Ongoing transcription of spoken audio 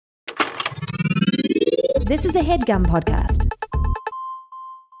This is a HeadGum podcast.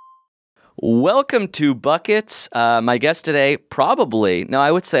 Welcome to Buckets. My guest today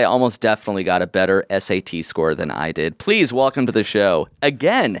I would say almost definitely got a better SAT score than I did. Please welcome to the show,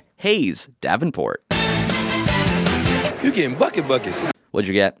 again, Hayes Davenport. You're getting buckets. What'd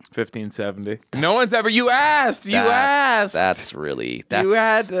you get? 1570. No one's ever. You asked. You asked. That's really. You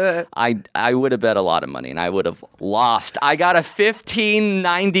had to. I would have bet a lot of money and I would have lost. I got a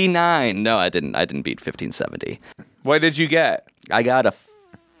 1599. No, I didn't. I didn't beat 1570. What did you get? I got a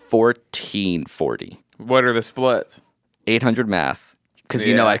 1440. What are the splits? 800 math, because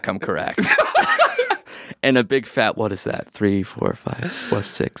you know I come correct. And a big fat, what is that? 3, 4, 5 plus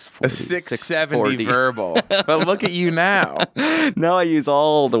 6, 40, a 670 verbal. But look at you now. Now I use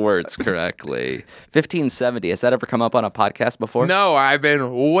all the words correctly. 1570. Has that ever come up on a podcast before? No, I've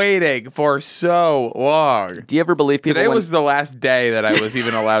been waiting for so long. Do you ever believe people? Today was the last day that I was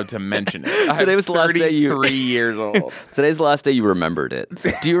even allowed to mention it. Today was the last day you. 33 years old. Today's the last day you remembered it.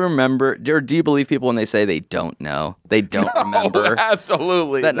 Do you remember? Or do you believe people when they say they don't know? They don't remember.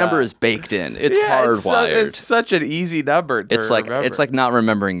 Absolutely. That not. number is baked in. It's hardwired. It's such an easy number to remember. It's like not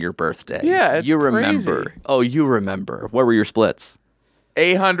remembering your birthday. Yeah, it's you remember. crazy. Oh, you remember. What were your splits?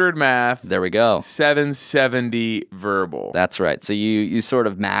 800 math. There we go. 770 verbal. That's right. So you sort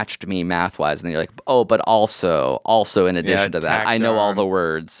of matched me math-wise, and then you're like, oh, but also in addition to that, I know all the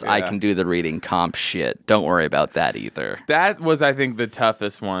words. Yeah. I can do the reading comp shit. Don't worry about that either. That was, I think, the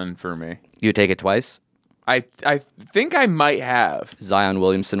toughest one for me. You take it twice? I think I might have. Zion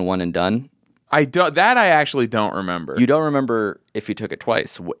Williamson one and done? I actually don't remember. You don't remember if you took it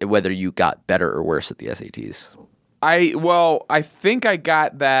twice, whether you got better or worse at the SATs. I think I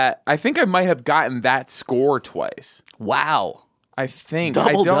got that. I think I might have gotten that score twice. Wow. I think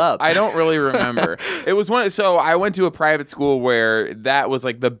Doubled up. I don't really remember. It was one. So I went to a private school where that was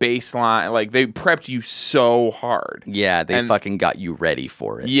like the baseline. Like they prepped you so hard. Yeah, they fucking got you ready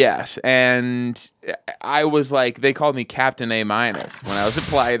for it. Yes, and I was like, they called me Captain A- when I was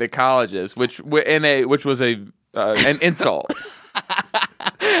applying to colleges, which was an insult.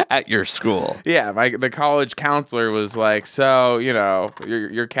 At your school. Yeah, the college counselor was like, so,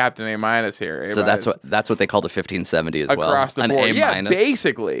 you're Captain A- here. So that's what they call the 1570 as well. Across the board. An A-.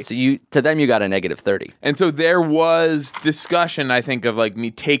 Basically. So to them you got a negative 30. And so there was discussion, I think, of like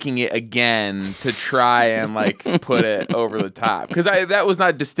me taking it again to try and like put it over the top. Because that was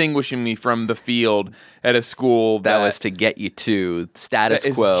not distinguishing me from the field at a school that was to get you to status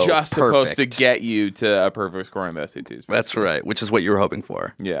quo. Is just perfect. supposed to get you to a perfect score in the SATs. Basically. That's right, which is what you were hoping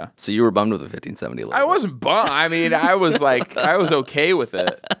for. Yeah. So you were bummed with the 1570 a little I bit. wasn't bummed. I mean, I was like, I was okay with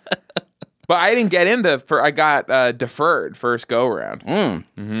it. But I didn't get I got deferred first go round.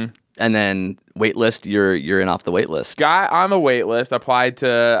 Mm-hmm. And then wait list, you're in off the wait list. Got on the wait list, applied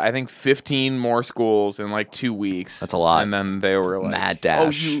to, I think, 15 more schools in like 2 weeks. That's a lot. And then they were like, Mad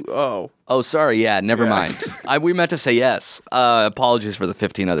dash. Oh, sorry. Yeah, never mind. We meant to say yes. Apologies for the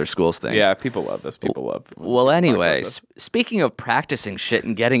 15 other schools thing. Yeah, people love this. Well, anyway, speaking of practicing shit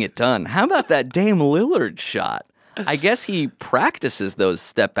and getting it done, how about that Dame Lillard shot? I guess he practices those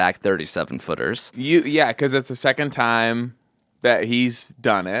step back 37-footers. Yeah, because it's the second time that he's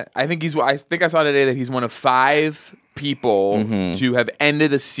done it. I think I saw today that he's one of 5 people to have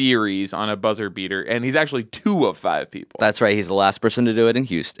ended a series on a buzzer beater, and he's actually 2 of 5 people. That's right. He's the last person to do it in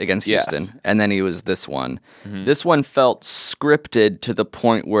against Houston. Yes. And then he was this one. This one felt scripted to the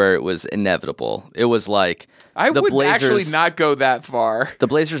point where it was inevitable. It was like I would actually not go that far. The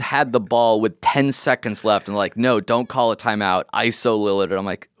Blazers had the ball with 10 seconds left and like, no, don't call a timeout. ISO Lillard. And I'm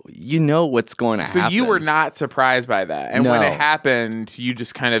like, you know what's going to happen. So you were not surprised by that. And when it happened, you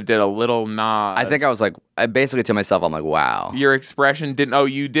just kind of did a little nod. I think I was like, I basically to myself, I'm like, wow. Your expression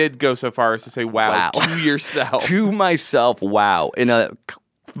you did go so far as to say wow. To yourself. To myself, wow. In a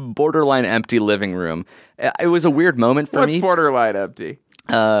borderline empty living room. It was a weird moment for me. What's borderline empty?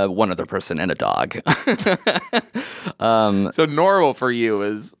 One other person and a dog. So normal for you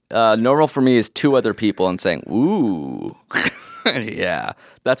is? Normal for me is 2 other people and saying, ooh. Yeah,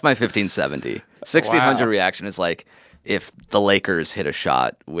 that's my 1570. 1600 reaction is like if the Lakers hit a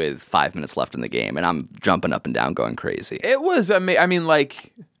shot with 5 minutes left in the game, and I'm jumping up and down going crazy. It was, I mean,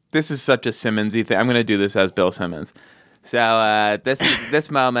 like, this is such a Simmons-y thing. I'm going to do this as Bill Simmons. So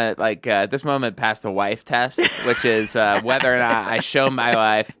this moment passed the wife test, which is whether or not I show my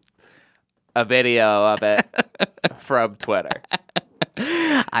wife a video of it from Twitter.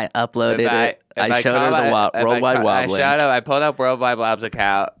 I uploaded it. I showed her the Worldwide Wobbling. I pulled up Worldwide Wobb's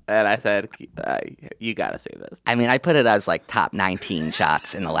account, and I said, you got to see this. I mean, I put it as like top 19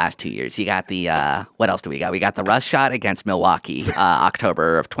 shots in the last 2 years. You got the, what else do we got? We got the Russ shot against Milwaukee,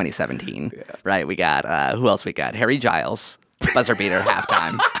 October of 2017. Yeah. Right, we got, who else we got? Harry Giles, buzzer beater,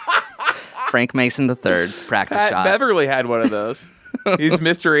 halftime. Frank Mason III, practice shot. Beverly had one of those. He's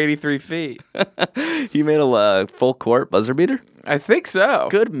Mr. 83 feet. He made a full court buzzer beater? I think so.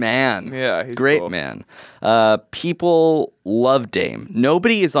 Good man. Yeah, he's great cool. Man. People love Dame.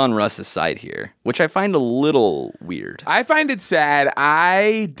 Nobody is on Russ's side here, which I find a little weird. I find it sad.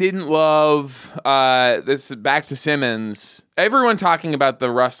 I didn't love this. Back to Simmons. Everyone talking about the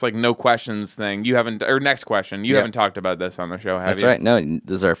Russ no questions thing. You haven't, or next question. You haven't talked about this on the show, have you? That's right. No,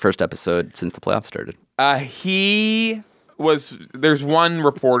 this is our first episode since the playoffs started. There's one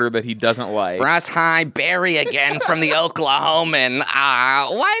reporter that he doesn't like. Russ, hi, Barry again from the Oklahoman.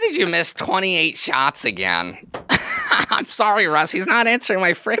 Why did you miss 28 shots again? I'm sorry, Russ. He's not answering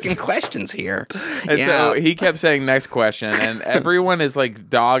my freaking questions here. And so he kept saying next question, and everyone is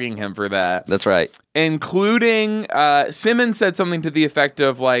dogging him for that. That's right. Including Simmons said something to the effect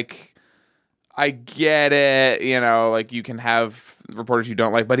of I get it, you can have reporters you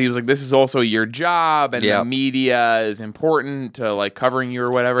don't like, but he was this is also your job, and the media is important to covering you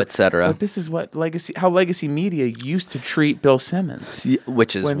or whatever, etc. But this is what how legacy media used to treat Bill Simmons,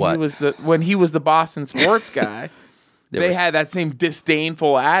 which is when he was the Boston sports guy. They had that same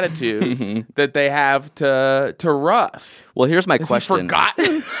disdainful attitude that they have to Russ. Well, here's my question. He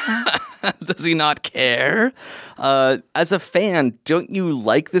forgotten? Does he not care? As a fan, don't you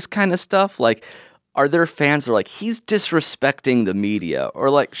like this kind of stuff? Are there fans who are he's disrespecting the media?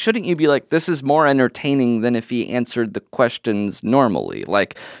 Or shouldn't you be this is more entertaining than if he answered the questions normally?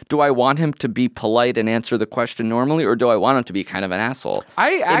 Do I want him to be polite and answer the question normally, or do I want him to be kind of an asshole?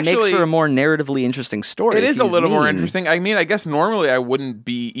 It makes for a more narratively interesting story. It is a little more interesting. I mean, I guess normally I wouldn't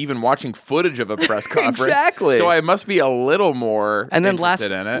be even watching footage of a press conference. Exactly. So I must be a little more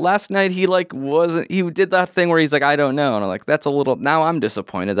interested in it. Last night he wasn't, he did that thing where he's I don't know. And I'm that's a little, now I'm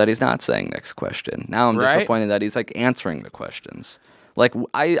disappointed that he's not saying next question. Now I'm disappointed that he's answering the questions.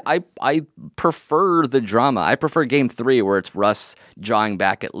 I prefer the drama. I prefer Game 3 where it's Russ jawing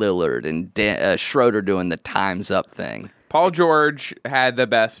back at Lillard and Schroeder doing the time's up thing. Paul George had the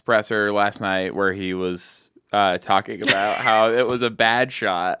best presser last night where he was talking about how it was a bad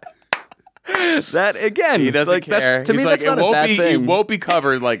shot. That again, he doesn't care. To me, that's not a bad thing. It won't be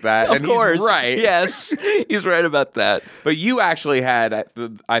covered like that. Of course, he's right. Yes, he's right about that. But you actually had,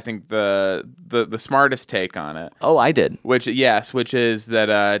 I think, the smartest take on it. Oh, I did. Which is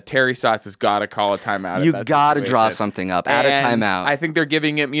that Terry Stotts has got to call a timeout. You got to draw something up. Add a timeout. I think they're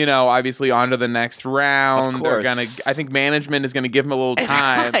giving him, obviously on to the next round. Of course. I think management is going to give him a little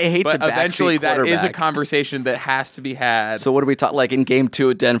time. I hate but the eventually that quarterback. is a conversation that has to be had. So what do we talk in Game 2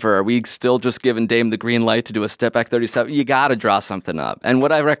 at Denver? Are we still just giving Dame the green light to do a step back 37? You got to draw something up. And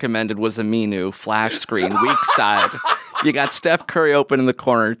what I recommended was a Minu flash screen, weak side. You got Steph Curry open in the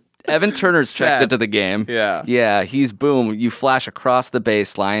corner. Evan Turner's checked into the game. Yeah, he's boom. You flash across the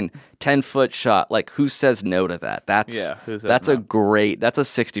baseline, 10-foot shot. Who says no to that? That's a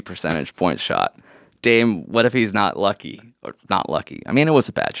 60 percentage point shot. Dame, what if he's not lucky? Or not lucky. I mean, it was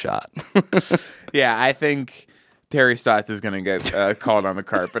a bad shot. Yeah, I think Terry Stotts is going to get called on the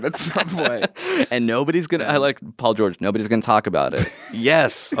carpet at some point. And nobody's going to, I like Paul George, nobody's going to talk about it.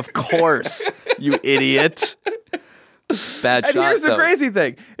 Yes, of course, you idiot. Bad shot. And here's the crazy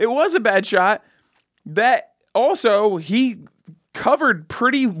thing. It was a bad shot that also he covered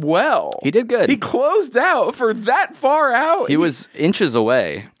pretty well. He did good. He closed out for that far out. He was inches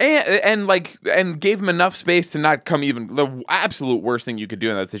away. And gave him enough space to not come even. The absolute worst thing you could do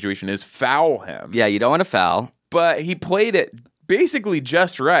in that situation is foul him. Yeah, you don't want to foul. But he played it basically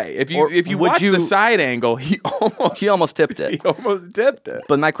just right. If you watch the side angle, he almost tipped it. He almost tipped it.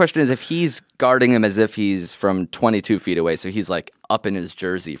 But my question is, if he's guarding him as if he's from 22 feet away, so he's up in his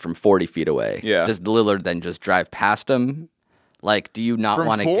jersey from 40 feet away, does Lillard then just drive past him? Do you not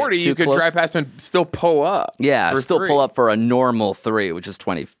want to get too 40, you could close? drive past him and still pull up. Yeah, pull up for a normal 3, which is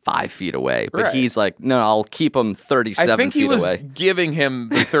 25 feet away. But he's no, I'll keep him 37 feet away. I think he was giving him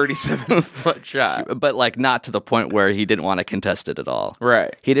the 37-foot shot. But not to the point where he didn't want to contest it at all.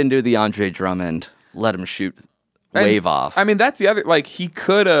 Right. He didn't do the Andre Drummond, let him shoot, wave off. I mean, that's the other, he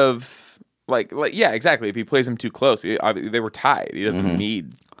could have, yeah, exactly. If he plays him too close, they were tied. He doesn't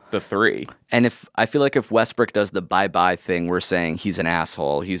need the three. And I feel like if Westbrook does the bye-bye thing, we're saying he's an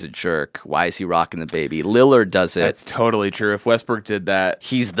asshole, he's a jerk, why is he rocking the baby? Lillard does it. That's totally true. If Westbrook did that,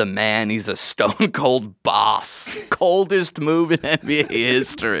 He's the man. He's a stone cold boss. Coldest move in NBA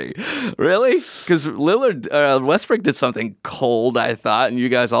history. Really? Because Westbrook did something cold, I thought, and you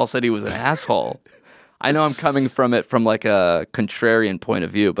guys all said he was an asshole. I know I'm coming from it from like a contrarian point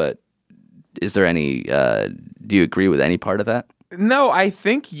of view, but is there any, do you agree with any part of that? no, I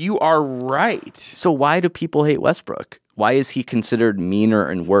think you are right. So why do people hate Westbrook? Why is he considered meaner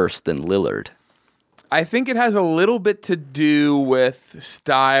and worse than Lillard? I think it has a little bit to do with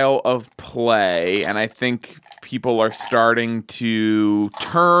style of play, and I think people are starting to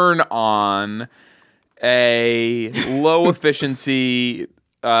turn on a low efficiency,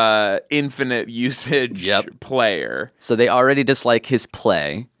 infinite usage player. So they already dislike his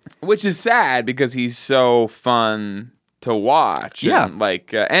play. Which is sad because he's so fun to watch. Yeah.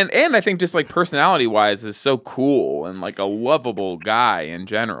 And and I think just like personality wise is so cool and like a lovable guy in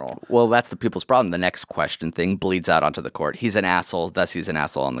general. Well, that's the people's problem. The next question thing bleeds out onto the court. He's an asshole, thus he's an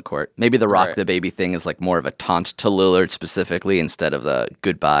asshole on the court. Maybe the rock the baby thing is like more of a taunt to Lillard specifically instead of the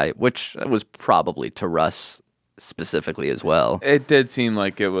goodbye, which was probably to Russ specifically as well. It did seem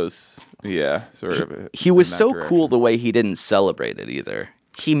like it was, sort of. He was so cool the way he didn't celebrate it either.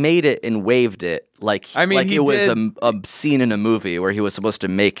 He made it and waved it like it was a scene in a movie where he was supposed to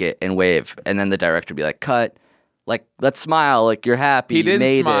make it and wave, and then the director would be like, cut, like, let's smile, like you're happy. He didn't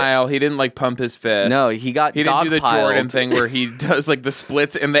made smile. It. He didn't like pump his fist. No, he didn't do the Jordan thing where he does like the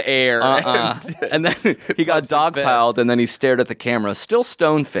splits in the air. And then he got dogpiled, and then he stared at the camera, still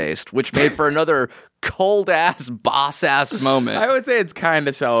stone-faced, which made for another cold-ass, boss-ass moment. I would say it's kind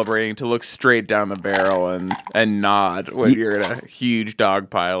of celebrating to look straight down the barrel and nod when you're in a huge dog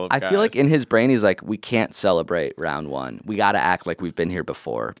pile of guys. I feel like in his brain, he's like, we can't celebrate round one. We got to act like we've been here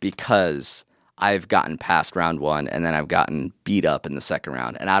before because I've gotten past round one, and then I've gotten beat up in the second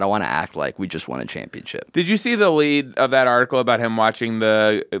round, and I don't want to act like we just won a championship. Did you see the lead of that article about him watching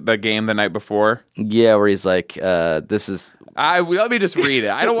the game the night before? Yeah, where he's like, this is... let me just read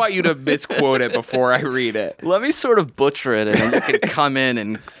it. I don't want you to misquote it before I read it. Let me sort of butcher it, and then you can come in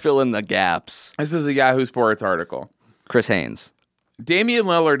and fill in the gaps. This is a Yahoo Sports article. Chris Haynes. Damian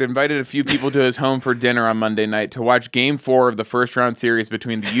Lillard invited a few people to his home for dinner on Monday night to watch Game 4 of the first-round series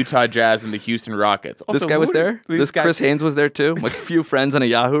between the Utah Jazz and the Houston Rockets. Also, this guy was there? Chris Haynes was there, too? Like a few friends and a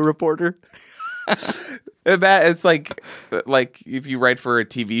Yahoo reporter? It's like if you write for a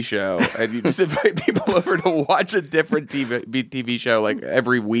TV show and you just invite people over to watch a different TV show like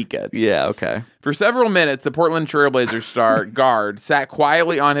every weekend. Yeah, okay. For several minutes, the Portland Trailblazers star guard sat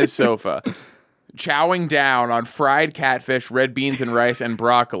quietly on his sofa, chowing down on fried catfish, red beans and rice, and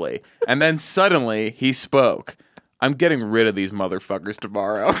broccoli. And then suddenly he spoke. I'm getting rid of these motherfuckers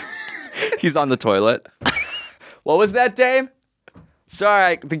tomorrow. He's on the toilet. What was that, Dame?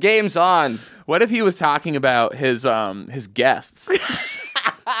 Sorry, the game's on. What if he was talking about his guests?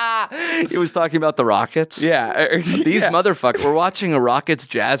 He was talking about the Rockets? Yeah. These motherfuckers. We're watching a Rockets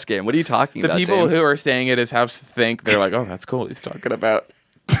Jazz game. What are you talking about, The people Dame? who are staying at his house think, they're like, oh, that's cool. He's talking about...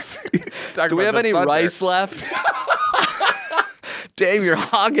 Do we have any rice left? Dame, you're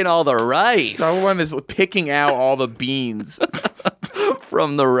hogging all the rice. Someone is picking out all the beans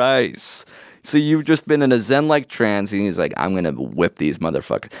from the rice. So you've just been in a zen-like trance, and he's like, I'm going to whip these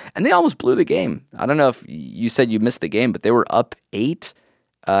motherfuckers. And they almost blew the game. I don't know if you said you missed the game, but they were up 8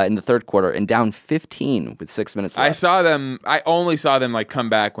 in the third quarter and down 15 with 6 minutes left. I only saw them like come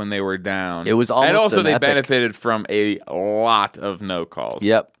back when they were down. It was almost And also they epic. benefited from a lot of no calls.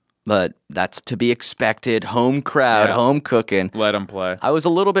 Yep. But that's to be expected. Home crowd, home cooking. Let them play. I was a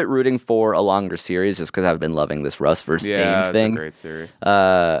little bit rooting for a longer series just because I've been loving this Russ versus Dame thing. It's a great series.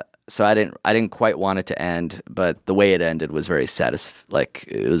 So I didn't quite want it to end, but the way it ended was very satisfying.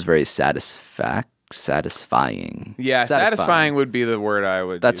 Yeah, satisfying would be the word I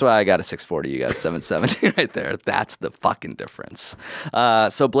would That's use. why I got a 640, you got a 770 right there. That's the fucking difference.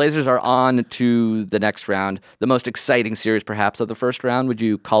 So Blazers are on to the next round. The most exciting series perhaps of the first round. Would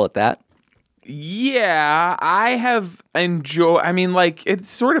you call it that? Yeah, I have enjoyed... I mean, like, it's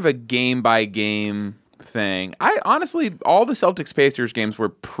sort of a game-by-game thing. I honestly, all the Celtics-Pacers games were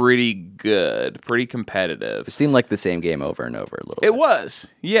pretty good, pretty competitive. It seemed like the same game over and over a little bit. It was,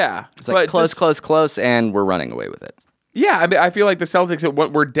 yeah. It's like close, and we're running away with it. Yeah, I mean, I feel like the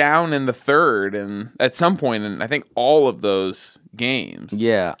Celtics were down in the third, and at some point, in I think all of those games.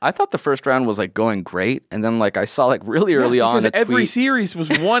 Yeah, I thought the first round was like going great, and then like I saw like really early on a every tweet. series was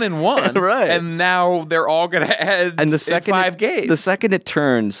 1-1, right? And now they're all going to end in 5 games. The second it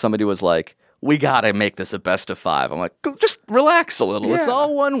turned, somebody was like, we got to make this a best of 5. I'm like, just relax a little. It's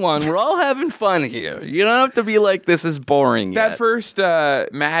all 1-1. We're all having fun here. You don't have to be like, this is boring That yet. first the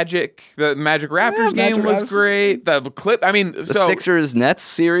Magic Raptors game was great. The Sixers-Nets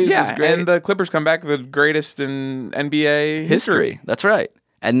series was great. And the Clippers come back the greatest in NBA history. That's right.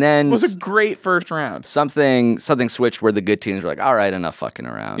 And then It was a great first round. something switched where the good teams were like, all right, enough fucking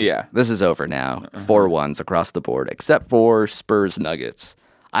around. Yeah. This is over now. 4-1s across the board, except for Spurs-Nuggets.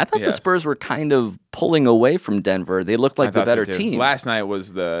 I thought the Spurs were kind of pulling away from Denver. They looked like the better team. Last night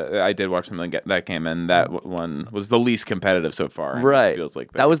was I did watch something that game, and that one was the least competitive so far. Right. It feels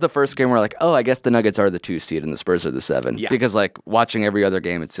like that was the first game where like, oh, I guess the Nuggets are the 2 seed and the Spurs are the 7. Yeah. Because like watching every other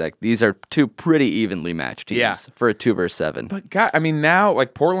game, it's like these are 2 pretty evenly matched teams for a 2 versus 7. But God, I mean, now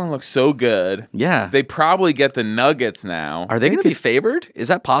like Portland looks so good. Yeah. They probably get the Nuggets now. Are they going to be favored? Is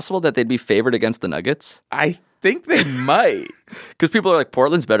that possible that they'd be favored against the Nuggets? I think they might. Because people are like,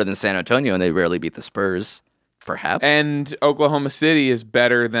 Portland's better than San Antonio, and they rarely beat the Spurs. Perhaps. And Oklahoma City is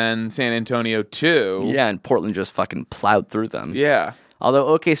better than San Antonio too. Yeah, and Portland just fucking plowed through them. Yeah.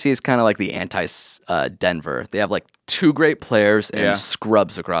 Although OKC is kind of like the anti-Denver. They have like 2 great players and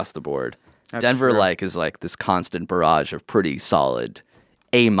scrubs across the board. Denver true. is like this constant barrage of pretty solid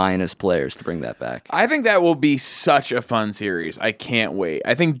A- players to bring that back. I think that will be such a fun series. I can't wait.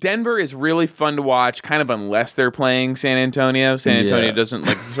 I think Denver is really fun to watch, kind of unless they're playing San Antonio. San Antonio doesn't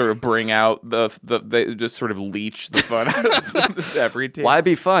like sort of bring out they just sort of leech the fun out of every team. Why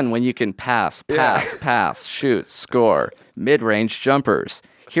be fun when you can pass, shoot, score, mid-range jumpers?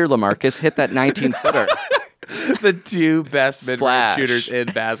 Here, LaMarcus, hit that 19-footer. The 2 best mid-range Splash. shooters in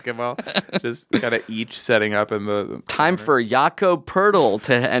basketball, just kind of each setting up in the Time for Jakob Poeltl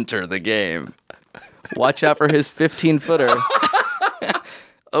to enter the game. Watch out for his 15-footer.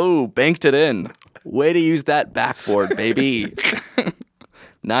 Oh, banked it in. Way to use that backboard, baby.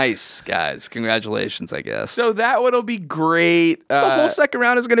 Nice, guys. Congratulations, I guess. So that one'll be great. The whole second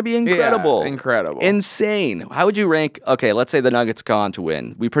round is going to be incredible. Yeah, incredible. Insane. How would you rank? Okay, let's say the Nuggets go on to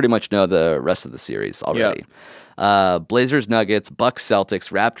win. We pretty much know the rest of the series already. Blazers, Nuggets, Bucks,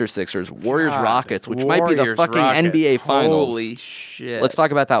 Celtics, Raptors, Sixers, Warriors, Rockets, which might be the Warriors, fucking Rockets. NBA Finals. Holy shit. Let's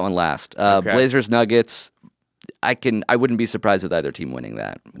talk about that one last. Okay. Blazers, Nuggets. I wouldn't be surprised with either team winning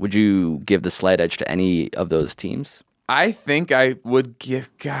that. Would you give the slight edge to any of those teams? I think I would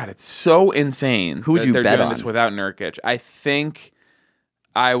give. God, it's so insane. Who would that you they're bet doing on? this without Nurkic? I think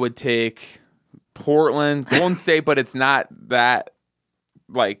I would take Portland, Golden State, but it's not that.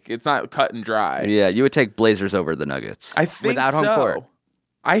 Like, it's not cut and dry. Yeah, you would take Blazers over the Nuggets. I think without home so. court.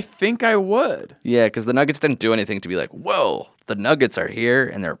 I think I would. Yeah, because the Nuggets didn't do anything to be like, whoa, the Nuggets are here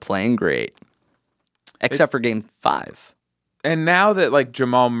and they're playing great. Except for game 5. And now that like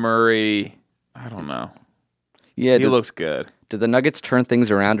Jamal Murray, I don't know. Yeah, He looks good. Did the Nuggets turn things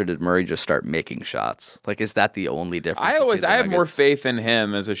around, or did Murray just start making shots? Like, is that the only difference? I have more faith in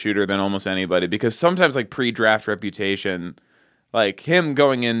him as a shooter than almost anybody, because sometimes like pre-draft reputation, like him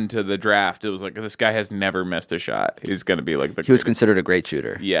going into the draft, it was like, this guy has never missed a shot. He's going to be like the He was considered a great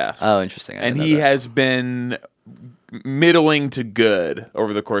shooter. Yes. Oh, interesting. And he has been middling to good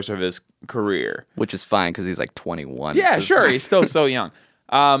over the course of his career. Which is fine because he's like 21. Yeah, sure. He's still so young.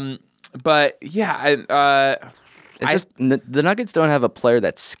 But yeah, It's just the Nuggets don't have a player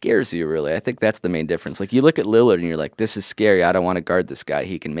that scares you, really. I think that's the main difference. Like, you look at Lillard and you're like, this is scary. I don't want to guard this guy.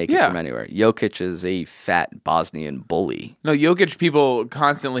 He can make it from anywhere. Jokic is a fat Bosnian bully. No, Jokic, people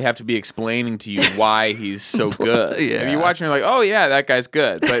constantly have to be explaining to you why he's so good. Yeah. If you watch him, you're like, oh, yeah, that guy's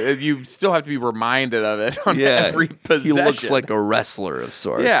good. But you still have to be reminded of it on every possession. He looks like a wrestler of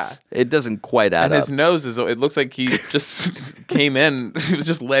sorts. Yeah. It doesn't quite add and up. his nose is, it looks like he just came in, he was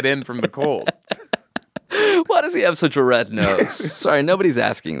just let in from the cold. Why does he have such a red nose? Sorry, nobody's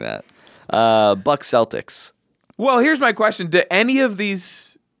asking that. Bucks Celtics. Well, here's my question. Do any of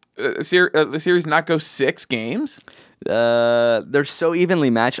these the series not go 6 games? They're so evenly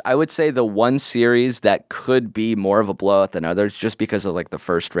matched. I would say the one series that could be more of a blowout than others, just because of like the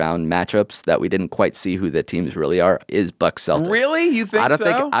first round matchups that we didn't quite see who the teams really are, is Bucks Celtics. Really? You think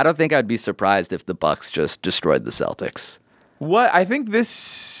so? I don't think I'd be surprised if the Bucks just destroyed the Celtics. What? I think this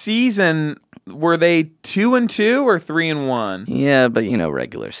season, were they 2-2 or 3-1? Yeah, but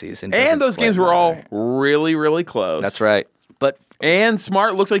regular season. And those games were all really, really close. That's right. And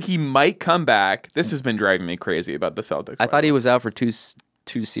Smart looks like he might come back. This has been driving me crazy about the Celtics. I thought he was out for two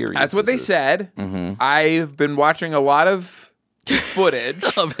series. That's what they said. Mm-hmm. I've been watching a lot of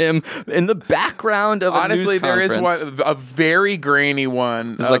footage of him in the background of honestly, a news conference. there is one, a very grainy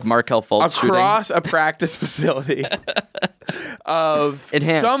one. This is like Markelle Fultz across shooting. a practice facility of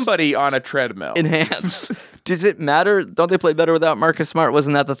Enhance. somebody on a treadmill. Enhance. Does it matter? Don't they play better without Marcus Smart?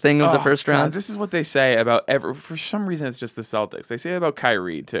 Wasn't that the thing of the first round? God, this is what they say about for some reason, it's just the Celtics. They say it about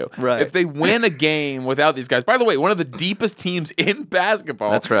Kyrie, too. Right. If they win a game without these guys, by the way, one of the deepest teams in basketball.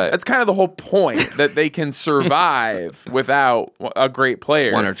 That's right. That's kind of the whole point, that they can survive without a great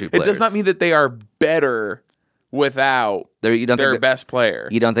player. One or two It players. does not mean that they are better without their best player.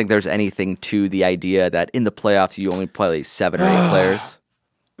 You don't think there's anything to the idea that in the playoffs you only play 7 or 8 players?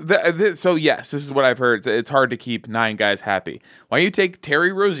 So yes, this is what I've heard. It's hard to keep 9 guys happy. Why don't you take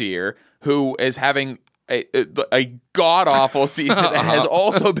Terry Rozier, who is having a god-awful season and has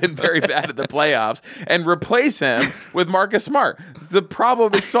also been very bad at the playoffs, and replace him with Marcus Smart? The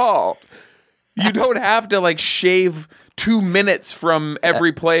problem is solved. You don't have to shave 2 minutes from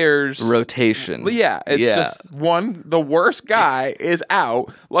every player's rotation. Yeah, it's just the worst guy is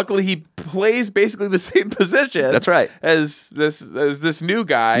out. Luckily, he plays basically the same position. That's right. As this new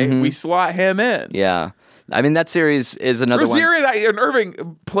guy, we slot him in. Yeah. I mean, that series is another Rozier one. and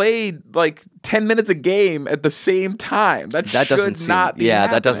Irving played 10 minutes a game at the same time. That should doesn't not seem, be Yeah,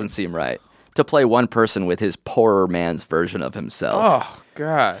 happening. that doesn't seem right. To play one person with his poorer man's version of himself. Oh,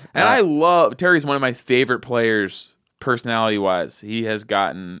 God. And I love Terry's one of my favorite players. Personality-wise, he has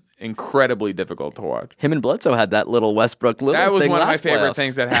gotten incredibly difficult to watch. Him and Bledsoe had that little Westbrook Lillard That was thing one of my last favorite playoffs.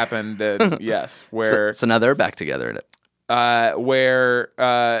 things that happened. Yes, where So now they're back together in it.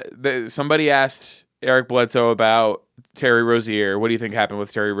 Somebody asked Eric Bledsoe about Terry Rozier. What do you think happened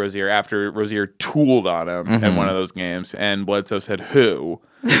with Terry Rozier after Rozier tooled on him in one of those games? And Bledsoe said, "Who?"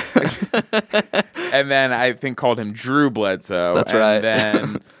 And then I think called him Drew Bledsoe. That's and right.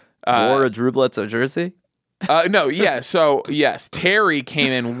 Then Wore a Drew Bledsoe jersey? no, yeah. So yes, Terry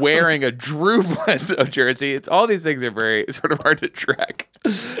came in wearing a Drew Bledsoe jersey. All these things are very sort of hard to track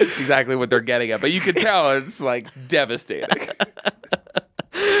exactly what they're getting at, but you can tell it's devastating.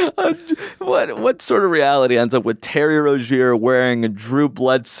 What sort of reality ends up with Terry Rozier wearing a Drew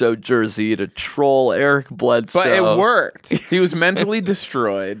Bledsoe jersey to troll Eric Bledsoe? But it worked. He was mentally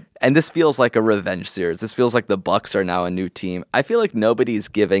destroyed. And this feels like a revenge series. This feels like the Bucks are now a new team. I feel like nobody's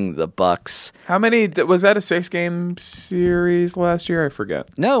giving the Bucks. How many was that? A 6-game series last year? I forget.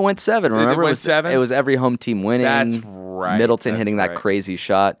 No, it went 7. Remember, it went 7? It was every home team winning. That's right. Middleton That's hitting that right. crazy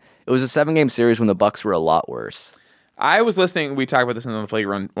shot. It was a 7-game series when the Bucks were a lot worse. I was listening. We talked about this in the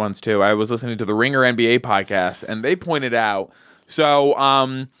Flagrant ones too. I was listening to the Ringer NBA podcast, and they pointed out. So,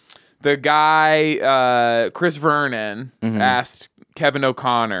 the guy Chris Vernon asked Kevin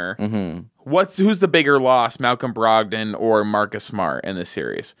O'Connor, who's the bigger loss, Malcolm Brogdon or Marcus Smart in this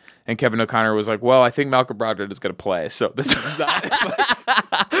series? And Kevin O'Connor was like, "Well, I think Malcolm Brogdon is going to play, so this is not."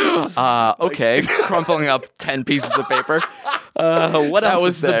 Okay, crumpling up 10 pieces of paper. What else That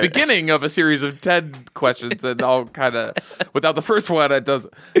was is the there? beginning of a series of 10 questions, and all kind of without the first one, it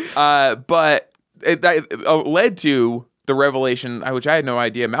doesn't. But it led to the revelation, which I had no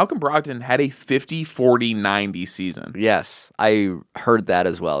idea. Malcolm Brogdon had a 50-40-90 season. Yes, I heard that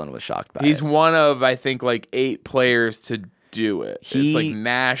as well and was shocked by He's it. one of, I think, 8 players to do it. He- It's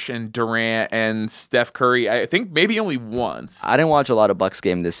Nash and Durant and Steph Curry. I think maybe only once. I didn't watch a lot of Bucks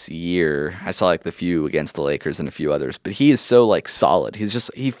game this year. I saw the few against the Lakers and a few others, but he is so solid. He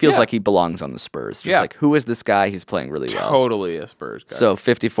feels like he belongs on the Spurs. Just who is this guy? He's playing really well. Totally a Spurs guy. So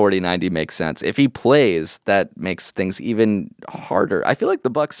 50-40-90 makes sense. If he plays, that makes things even harder. I feel like the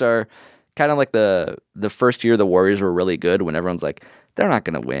Bucks are kind of like the first year the Warriors were really good when everyone's like, they're not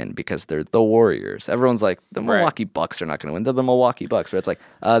going to win because they're the Warriors. Everyone's like, the Milwaukee Bucks are not going to win. They're the Milwaukee Bucks. But it's like,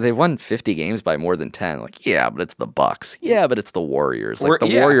 they've won 50 games by more than 10. Yeah, but it's the Bucks. Yeah, but it's the Warriors.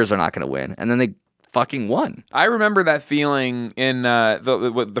 Warriors are not going to win. And then they fucking won. I remember that feeling in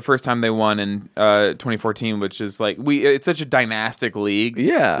the first time they won in 2014, which is it's such a dynastic league,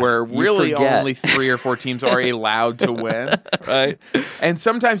 where really only 3 or 4 teams are allowed to win, right? And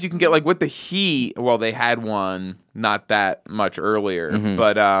sometimes you can get with the Heat. Well, they had one not that much earlier,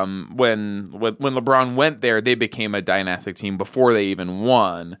 but when LeBron went there, they became a dynastic team before they even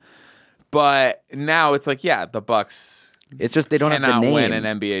won. But now it's the Bucks. It's just they don't have the cannot name. win an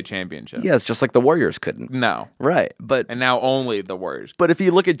NBA championship. Yeah, it's just like the Warriors couldn't. No. Right. And now only the Warriors. But if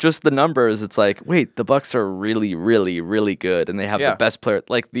you look at just the numbers, it's wait, the Bucks are really, really, really good, and they have the best player.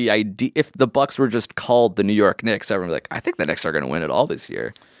 The idea, if the Bucks were just called the New York Knicks, everyone would be I think the Knicks are going to win it all this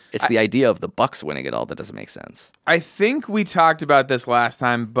year. It's the idea of the Bucks winning it all that doesn't make sense. I think we talked about this last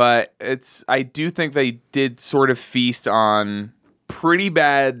time, but I do think they did sort of feast on pretty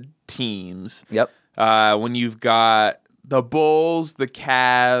bad teams. Yep. When you've got the Bulls, the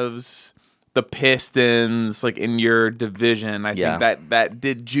Cavs, the Pistons, in your division, I think that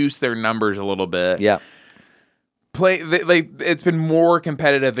did juice their numbers a little bit. Yeah. it's been more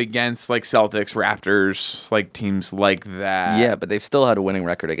competitive against like Celtics, Raptors, like teams like that. Yeah, but they've still had a winning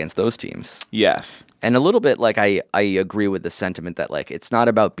record against those teams. Yes. And a little bit like I agree with the sentiment that like it's not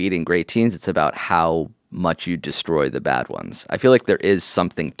about beating great teams, it's about how much you destroy the bad ones. I feel like there is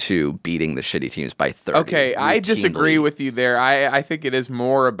something to beating the shitty teams by 30. Okay, I disagree with you there. I think it is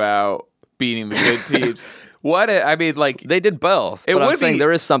more about beating the good teams. They did both. But I'm saying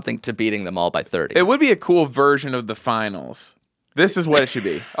there is something to beating them all by 30. It would be a cool version of the finals. This is what it should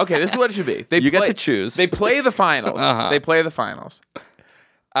be. Okay, this is what it should be. You get to choose. They play the finals. They play the finals.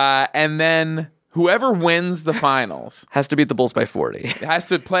 And then whoever wins the finals has to beat the Bulls by 40. Has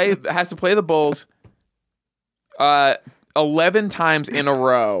to play the Bulls 11 times in a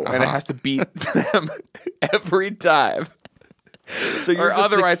row, and it has to beat them every time. So or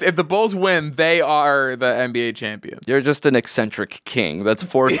otherwise, if the Bulls win, they are the NBA champions. You're just an eccentric king that's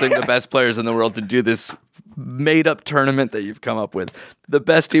forcing the best players in the world to do this made-up tournament that you've come up with. The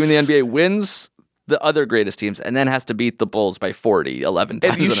best team in the NBA wins the other greatest teams and then has to beat the Bulls by 40 11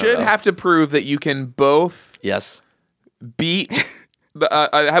 times you should have to prove that you can both beat...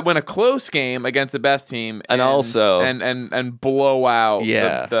 win a close game against the best team, and also and blow out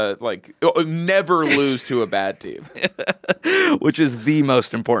never lose to a bad team, which is the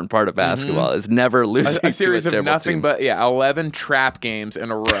most important part of basketball is never losing a series to a of nothing team. But 11 trap games in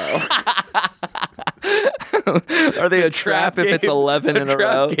a row. Are they a trap if it's 11 in a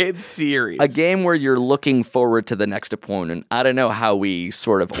row? Game series, a game where you're looking forward to the next opponent. I don't know how we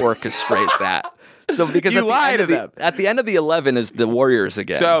sort of orchestrate that. So because at the end of the 11 is the Warriors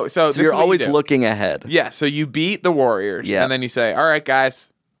again. So you're always looking ahead. Yeah. So you beat the Warriors, and then you say, "All right,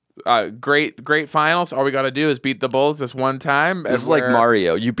 guys, great finals. All we got to do is beat the Bulls this one time." This is like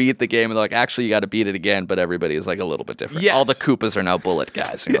Mario. You beat the game, and they're like, "Actually, you got to beat it again." But everybody is like a little bit different. Yes. All the Koopas are now bullet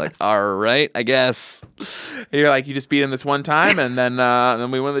guys. And you're like, "All right, I guess." And you're like, you just beat them this one time, and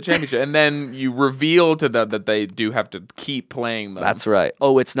then we win the championship. And then you reveal to them that they do have to keep playing them. That's right.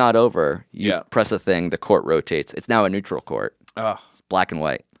 Oh, it's not over. You press a thing, the court rotates. It's now a neutral court. It's black and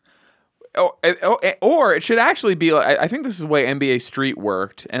white. Or it should actually be like, I think this is the way NBA Street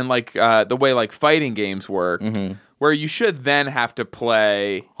worked, and like the way like fighting games work, where you should then have to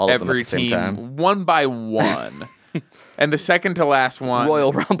play every team one by one. And the second to last one,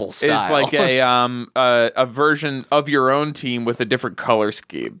 Royal Rumble style, is like a version of your own team with a different color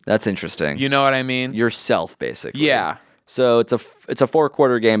scheme. That's interesting. You know what I mean? Yourself, basically. Yeah. So it's a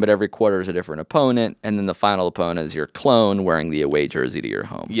 4-quarter game, but every quarter is a different opponent, and then the final opponent is your clone wearing the away jersey to your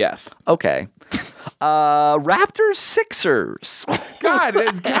home. Yes. Okay. Raptors Sixers. God,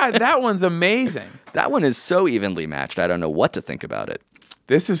 that one's amazing. That one is so evenly matched. I don't know what to think about it.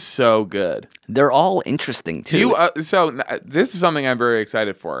 This is so good. They're all interesting too. This is something I'm very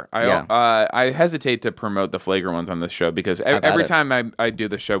excited for. I hesitate to promote the flagrant ones on this show because every time I do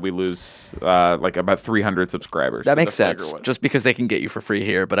the show, we lose like about 300 subscribers. That makes sense. Just because they can get you for free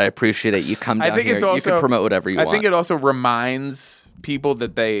here, but I appreciate it. You come down here, you can promote whatever you want. I think it also reminds people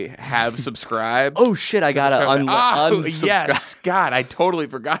that they have subscribed. Oh shit! I gotta unsubscribe. Yes, God, I totally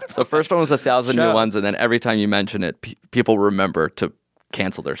forgot. So first one was 1,000 new ones, and then every time you mention it, people remember to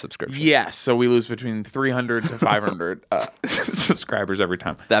cancel their subscription. Yes, so we lose between 300 to 500 subscribers every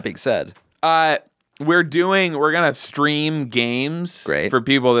time. That being said, we're gonna stream games. Great. For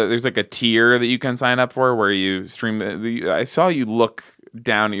people that there's like a tier that you can sign up for where you stream. I saw you look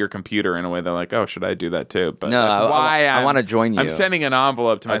down at your computer in a way that like, oh, should I do that too? But no, that's why I want to join you. I'm sending an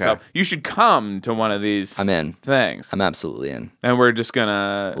envelope to myself. Okay. You should come to one of these. I'm in. Things. I'm absolutely in. And we're just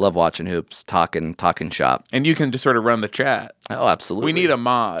gonna love watching hoops, talking shop, and you can just sort of run the chat. Oh, absolutely. We need a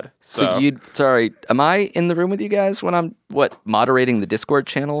mod. Sorry, am I in the room with you guys when I'm moderating the Discord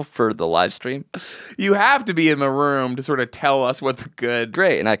channel for the live stream? You have to be in the room to sort of tell us what the good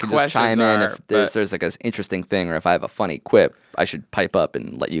Great, and I can just chime in if there's like an interesting thing or if I have a funny quip. I should pipe up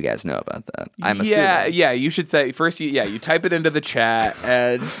and let you guys know about that. I'm assuming. Yeah, you should say first. You type it into the chat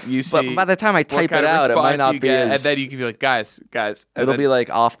and you see. But by the time I type it out, it might not be and then you can be like, guys. It'll be like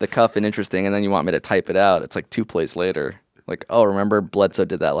off the cuff and interesting, and then you want me to type it out. It's like 2 plays later. Like, oh, remember Bledsoe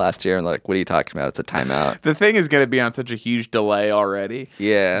did that last year? And like, what are you talking about? It's a timeout. The thing is going to be on such a huge delay already.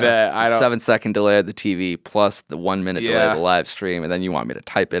 Yeah. That I don't... 7-second delay of the TV plus the 1 minute delay of the live stream. And then you want me to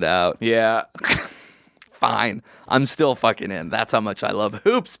type it out. Yeah. Fine. I'm still fucking in. That's how much I love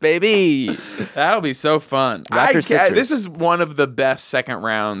hoops, baby. That'll be so fun. This is one of the best second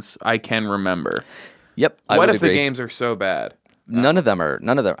rounds I can remember. Yep. What if the games are so bad? None of them.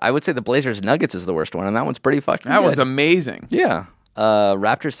 I would say the Blazers Nuggets is the worst one, and that one's pretty fucking good. That one's amazing. Yeah.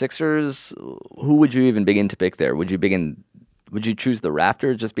 Raptors Sixers, who would you even begin to pick there? Would you choose the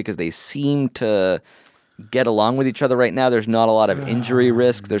Raptors just because they seem to get along with each other right now. There's not a lot of injury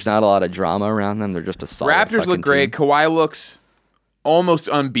risk. There's not a lot of drama around them. They're just a solid Raptors look great. team. Kawhi looks almost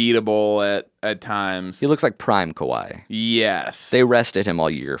unbeatable at times. He looks like prime Kawhi. Yes. They rested him all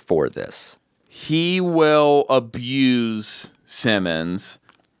year for this. He will abuse Simmons.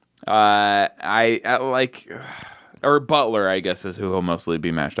 I like, or Butler, I guess, is who he'll mostly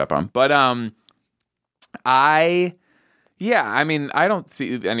be matched up on. But I don't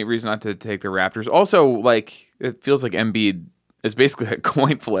see any reason not to take the Raptors. Also, like, it feels like Embiid is basically a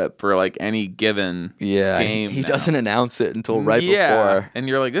coin flip for like any given game. He now. doesn't announce it until right before. And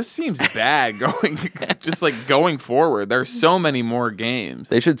you're like, this seems bad going forward. There's so many more games.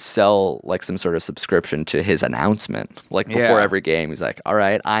 They should sell like some sort of subscription to his announcement. Like before every game, he's like, all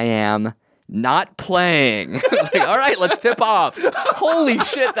right, I am not playing. It's like, all right, let's tip off. Holy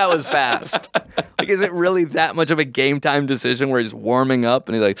shit, that was fast. Like, is it really that much of a game time decision where he's warming up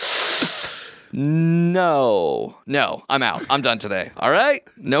and he's like, no, I'm out. I'm done today. All right,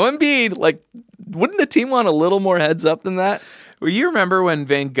 no Embiid. Like, wouldn't the team want a little more heads up than that? Well, you remember when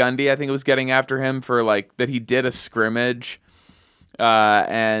Van Gundy, I think, was getting after him for like that he did a scrimmage,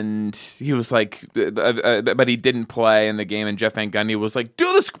 and he was like, but he didn't play in the game, and Jeff Van Gundy was like,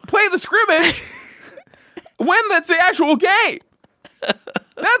 play the scrimmage when that's the actual game.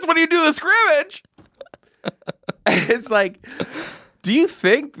 That's when you do the scrimmage. And it's like, do you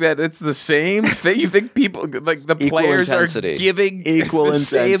think that it's the same thing? You think people, like the Equal players intensity. are giving Equal the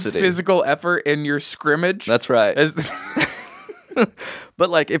same intensity. physical effort in your scrimmage? That's right. But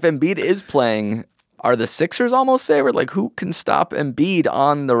like, if Embiid is playing, are the Sixers almost favored? Like, who can stop Embiid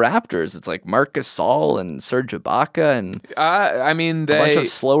on the Raptors? It's like Marc Gasol and Serge Ibaka and I mean, a bunch of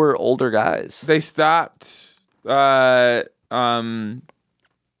slower, older guys. They stopped. Who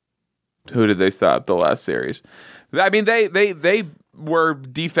did they stop the last series? I mean, they were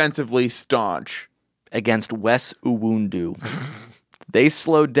defensively staunch Against Wes Iwundu. They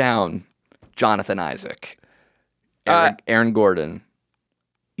slowed down Jonathan Isaac, Aaron Gordon.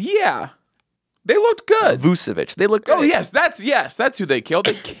 Yeah, they looked good. Vucevic. They look good. Oh yes, that's who they killed.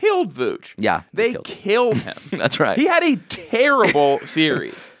 They killed Vooch. Yeah, they killed him. That's right. He had a terrible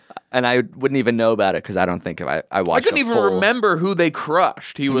series. And I wouldn't even know about it because I don't think I watched. I couldn't even remember who they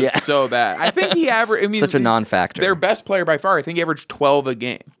crushed. He was so bad. I think he averaged. I mean, such a non-factor. Their best player by far. I think he averaged 12 a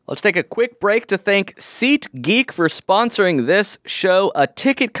game. Let's take a quick break to thank SeatGeek for sponsoring this show, a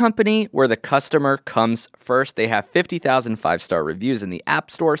ticket company where the customer comes first. They have 50,000 five-star reviews in the App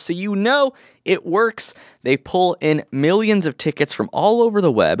Store, so you know it works. They pull in millions of tickets from all over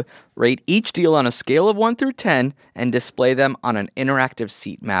the web, rate each deal on a scale of 1 through 10, and display them on an interactive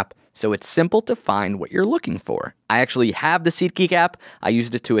seat map. So it's simple to find what you're looking for. I actually have the SeatGeek app. I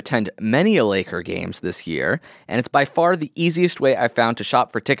used it to attend many a Laker games this year, and it's by far the easiest way I've found to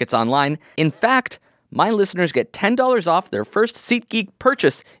shop for tickets online. In fact, my listeners get $10 off their first SeatGeek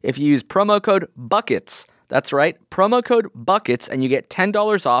purchase if you use promo code BUCKETS. That's right, promo code BUCKETS, and you get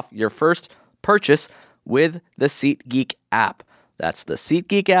 $10 off your first purchase with the SeatGeek app. That's the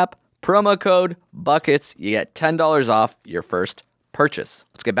SeatGeek app, promo code BUCKETS. You get $10 off your first purchase.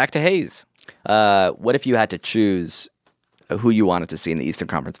 Let's get back to Hayes. What if you had to choose who you wanted to see in the Eastern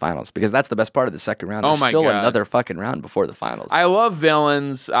Conference Finals? Because that's the best part of the second round. There's still another fucking round before the finals. I love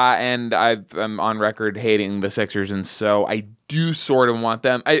villains, and I'm on record hating the Sixers, and so I do sort of want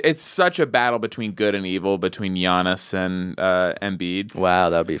them. It's such a battle between good and evil between Giannis and Embiid. Wow,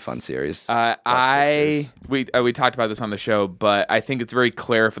 that would be a fun series. We talked about this on the show, but I think it's very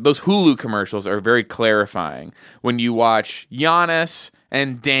clear. Those Hulu commercials are very clarifying when you watch Giannis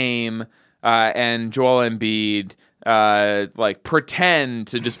and Dame and Joel Embiid like pretend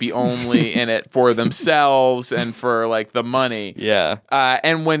to just be only in it for themselves and for like the money. Yeah.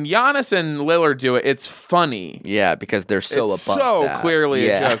 And when Giannis and Lillard do it, it's funny. Yeah, because they're so it's above so that. clearly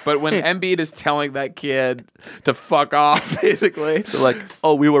a joke. But when Embiid is telling that kid to fuck off, basically, they're like,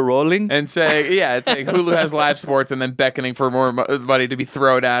 oh, we were rolling? and saying, it's like Hulu has live sports, and then beckoning for more money to be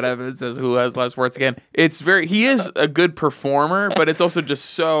thrown at him. It says Hulu has live sports again. He is a good performer, but it's also just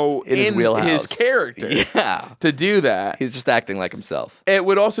so in his character to do that. He's just acting like himself. It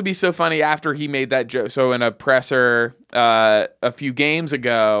would also be so funny after he made that joke. So in a presser a few games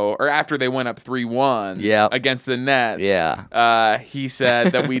ago, or after they went up 3-1 against the Nets, he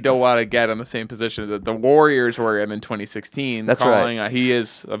said that we don't want to get in the same position that the Warriors were in 2016. That's right. He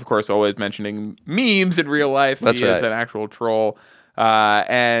is, of course, always mentioning memes in real life. That's he is an actual troll.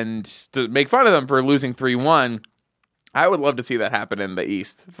 And to make fun of them for losing 3-1, I would love to see that happen in the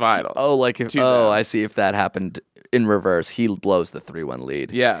East Finals. Oh, like if I see if that happened in reverse, he blows the 3-1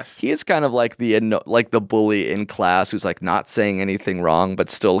 lead. Yes. He is kind of like the bully in class who's like not saying anything wrong but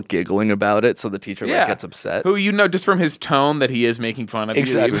still giggling about it, so the teacher like gets upset. Who just from his tone that he is making fun of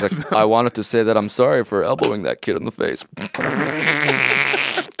exactly. you. He's like, I wanted to say that I'm sorry for elbowing that kid in the face.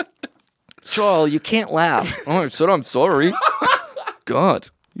 Joel, you can't laugh. Oh, I said I'm sorry. God,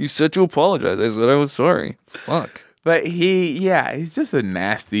 you said to apologize. I said I was sorry. Fuck. But he's just a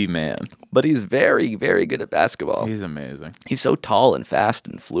nasty man. But he's very, very good at basketball. He's amazing. He's so tall and fast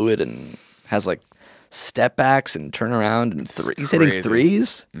and fluid and has like step backs and turnaround and he's hitting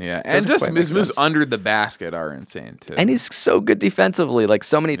threes. Yeah, and just his moves under the basket are insane too. And he's so good defensively. Like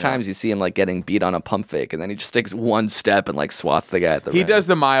so many times you see him like getting beat on a pump fake, and then he just takes one step and like swats the guy at the rim. He does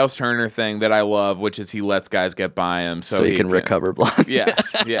the Miles Turner thing that I love, which is he lets guys get by him so he can recover block.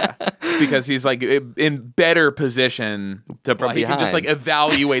 Yes, yeah, because he's like in better position to he can just like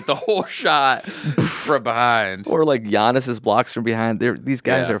evaluate the whole shot from behind, or like Giannis's blocks from behind. These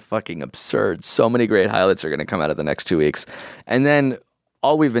guys are fucking absurd. So many great highlights are going to come out of the next 2 weeks. And then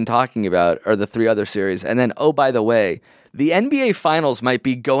all we've been talking about are the 3 other series. And then, oh, by the way, the NBA Finals might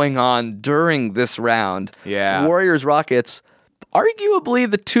be going on during this round. Yeah. Warriors, Rockets,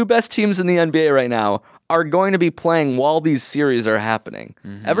 arguably the 2 best teams in the NBA right now, are going to be playing while these series are happening.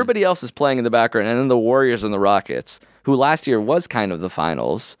 Mm-hmm. Everybody else is playing in the background, and then the Warriors and the Rockets, who last year was kind of the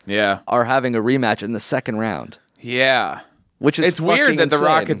finals, are having a rematch in the second round. Yeah. Which is it's weird that insane. the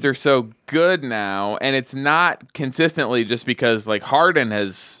Rockets are so good now, and it's not consistently just because like Harden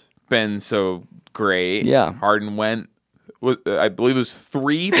has been so great. Yeah, Harden I believe it was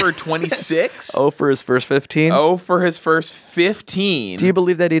 3 for 26. For his first 15. For his first 15. Do you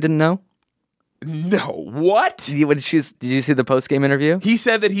believe that he didn't know? No. What? Did you see the post game interview? He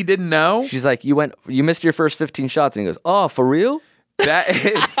said that he didn't know. She's like, you missed your first 15 shots, and he goes, "Oh, for real?" That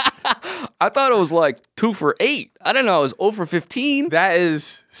is. I thought it was like 2 for 8. I didn't know it was 0 for 15. That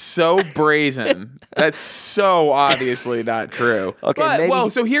is so brazen. That's so obviously not true. Okay,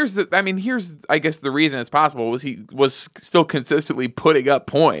 so here's I guess the reason it's possible was he was still consistently putting up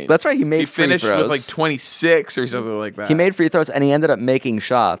points. That's right. He finished free throws. with like 26 or something like that. He made free throws and he ended up making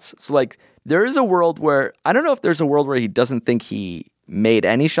shots. So like there is a world where I don't know if there's a world where he doesn't think he made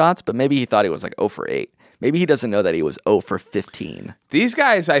any shots, but maybe he thought he was like 0 for 8. Maybe he doesn't know that he was 0 for 15. These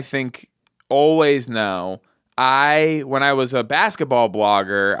guys, I think, always know. When I was a basketball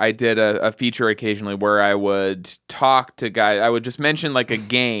blogger, I did a feature occasionally where I would talk to guys. I would just mention like a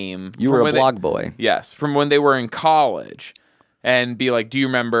game. You were a blog boy. Yes, from when they were in college. And be like, do you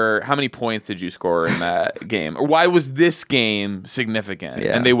remember how many points did you score in that game? Or why was this game significant?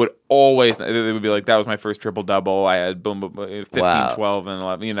 Yeah. And they would be like, that was my first triple-double. I had 15, 12, and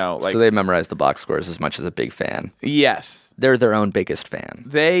 11, So they memorized the box scores as much as a big fan. Yes. They're their own biggest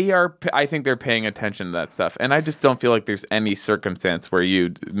fan. I think they're paying attention to that stuff. And I just don't feel like there's any circumstance where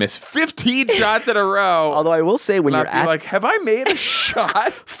you miss 15 shots in a row. Although I will say when you're like, have I made a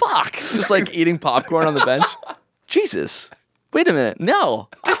shot? Fuck. Just like eating popcorn on the bench. Jesus. Wait a minute. No,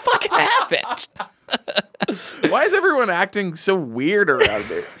 I fucking haven't. Why is everyone acting so weird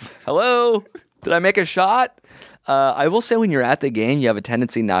around it? Hello? Did I make a shot? I will say when you're at the game, you have a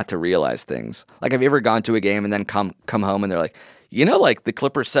tendency not to realize things. Like, have you ever gone to a game and then come home and they're like, like the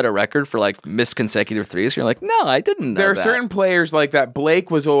Clippers set a record for like missed consecutive threes? You're like, no, I didn't know There are that. certain players like that. Blake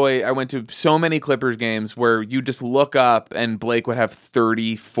was always, I went to so many Clippers games where you just look up and Blake would have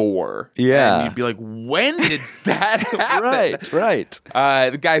 34. Yeah. And you'd be like, when did that happen? Right.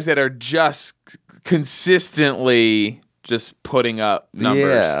 The guys that are just consistently just putting up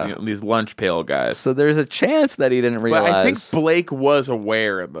numbers, these lunch pail guys. So there's a chance that he didn't realize. But I think Blake was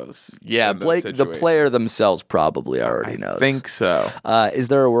aware of those. Yeah, Blake, the player themselves probably already knows. I think so. Is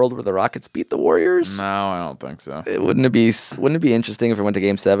there a world where the Rockets beat the Warriors? No, I don't think so. Wouldn't it be interesting if it went to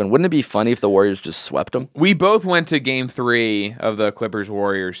Game 7? Wouldn't it be funny if the Warriors just swept them? We both went to Game 3 of the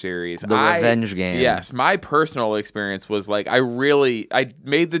Clippers-Warriors series. The revenge game. Yes, my personal experience was like I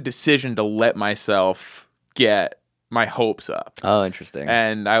made the decision to let myself get my hopes up. Oh, interesting.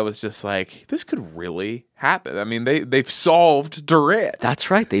 And I was just like, this could really happen. I mean, they've solved Durant.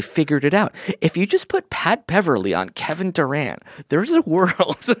 That's right. They figured it out. If you just put Pat Beverly on Kevin Durant, there's a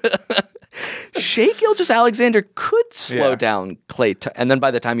world. Shea Gilgeous-Alexander could slow down Klay. And then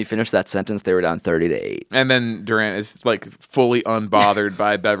by the time you finish that sentence, they were down 30-8. And then Durant is like fully unbothered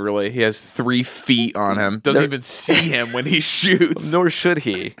by Beverly. He has 3 feet on him. Doesn't even see him when he shoots. Nor should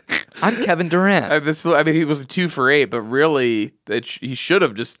he. I'm Kevin Durant. He was a 2 for 8, but really, he should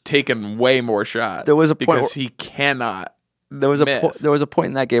have just taken way more shots. There was a point because he cannot. There was a point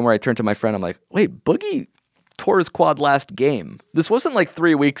in that game where I turned to my friend. I'm like, wait, Boogie tore his quad last game. This wasn't like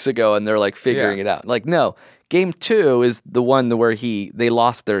 3 weeks ago, and they're like figuring it out. Like, no, Game 2 is the one where they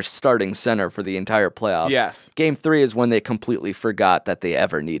lost their starting center for the entire playoffs. Yes. Game 3 is when they completely forgot that they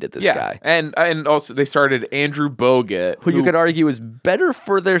ever needed this guy. And also they started Andrew Bogut, Who you could argue is better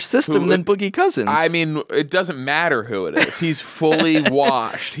for their system than Boogie Cousins. I mean, it doesn't matter who it is. He's fully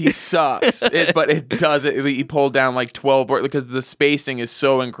washed. He sucks. But it doesn't. He pulled down like 12 boards because the spacing is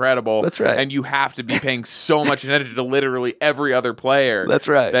so incredible. That's right. And you have to be paying so much attention to literally every other player. That's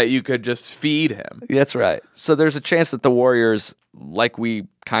right. That you could just feed him. That's right. So there's a chance that the Warriors, like we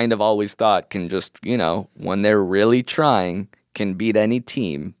kind of always thought, can just, when they're really trying, can beat any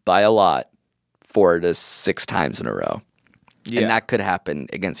team by a lot 4 to 6 times in a row. Yeah. And that could happen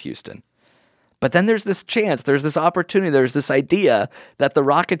against Houston. But then there's this chance, there's this opportunity, there's this idea that the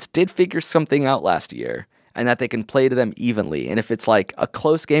Rockets did figure something out last year and that they can play to them evenly. And if it's like a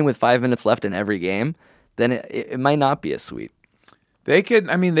close game with 5 minutes left in every game, then it might not be as sweet. They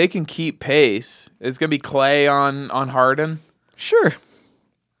can keep pace. It's going to be Clay on Harden. Sure.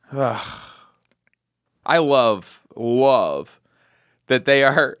 I love that they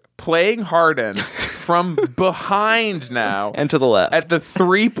are playing Harden from behind now. And to the left. At the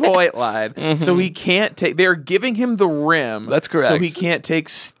 3-point line. So he can't take... They're giving him the rim. That's correct. So he can't take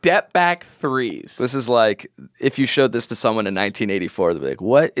step-back threes. This is like, if you showed this to someone in 1984, they'd be like,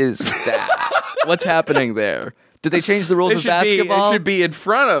 what is that? What's happening there? Did they change the rules of basketball? It should be in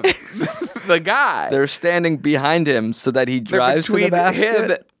front of the guy. They're standing behind him so that he drives to the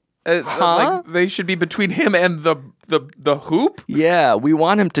basket? Like they should be between him and the hoop? Yeah, we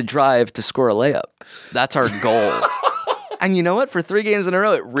want him to drive to score a layup. That's our goal. And you know what? For 3 games in a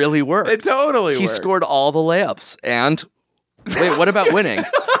row, it really worked. It totally worked. He scored all the layups. And, wait, what about winning?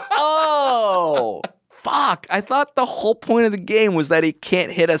 Oh, fuck. I thought the whole point of the game was that he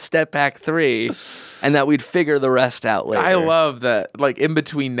can't hit a step-back 3 and that we'd figure the rest out later. I love that, like, in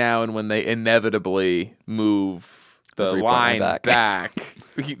between now and when they inevitably move the line back,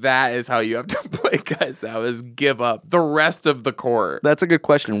 that is how you have to play guys now, is give up the rest of the court. That's a good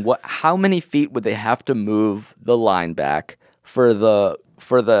question. How many feet would they have to move the line back for the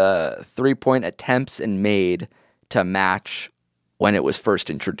 3-point attempts and made to match when it was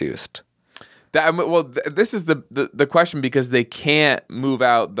first introduced? This is the question because they can't move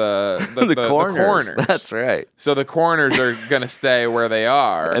out the corners. That's right. So the corners are going to stay where they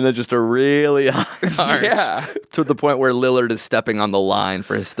are. And then just a really high arch to the point where Lillard is stepping on the line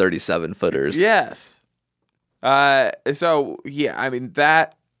for his 37-footers. Yes. So, yeah, I mean,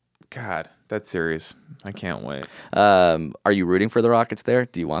 that's serious. I can't wait. Are you rooting for the Rockets there?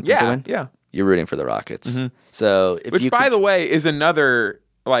 Do you want them to win? Yeah. You're rooting for the Rockets. Mm-hmm. So Which, by the way, is another...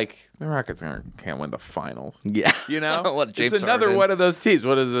 Like, the Rockets can't win the finals. Yeah. You know? James it's another Harden. one of those teams.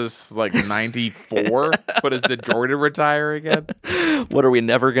 What is this, like 94? What, is the Jordan retire again? What, are we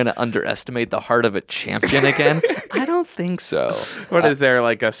never going to underestimate the heart of a champion again? I don't think so. What is there,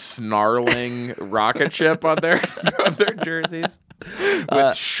 like a snarling rocket ship on their jerseys?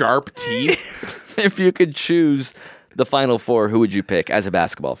 With sharp teeth? If you could choose the Final Four, who would you pick as a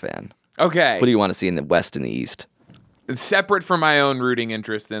basketball fan? Okay. What do you want to see in the West and the East? Separate from my own rooting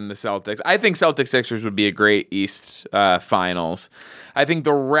interest in the Celtics, I think Celtics-Sixers would be a great East finals. I think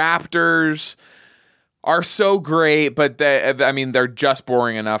the Raptors are so great, but they're just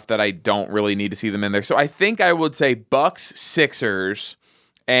boring enough that I don't really need to see them in there. So I think I would say Bucks, Sixers,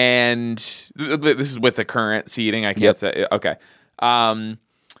 and this is with the current seeding. I can't say okay.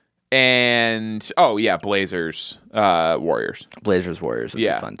 Blazers, Warriors. Blazers, Warriors would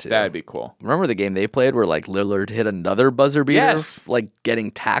be fun too. That'd be cool. Remember the game they played where like Lillard hit another buzzer beater? Yes. Like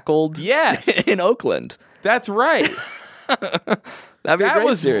getting tackled? Yes. In Oakland. That's right. That'd be a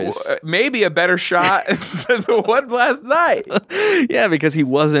great series. Maybe a better shot than the one last night. Yeah, because he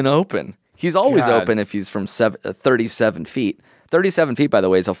wasn't open. He's always open if he's from 37 feet. 37 feet, by the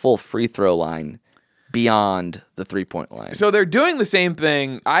way, is a full free throw line beyond the 3-point line. So they're doing the same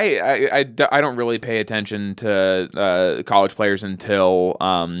thing. I don't really pay attention to college players until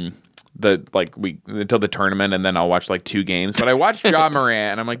until the tournament, and then I'll watch like 2 games. But I watched Ja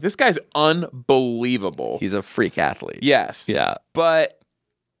Morant, and I'm like, this guy's unbelievable. He's a freak athlete. Yes. Yeah. But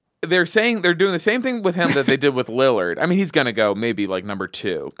they're saying they're doing the same thing with him that they did with Lillard. I mean, he's gonna go maybe like number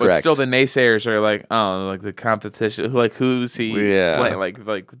 2, but Correct. Still the naysayers are like, oh, like the competition, like who's he playing?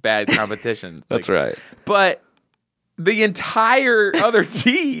 Like bad competition. That's right. But the entire other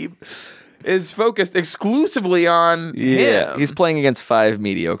team is focused exclusively on him. He's playing against 5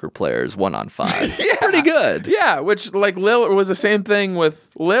 mediocre players, 1-on-5. Yeah. Pretty good. Yeah, which like Lillard was the same thing with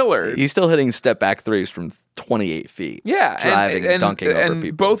Lillard. He's still hitting step back threes from 28 feet. Yeah, driving and dunking over and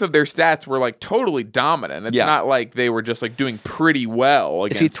people. both of their stats were like totally dominant. It's not like they were just like doing pretty well.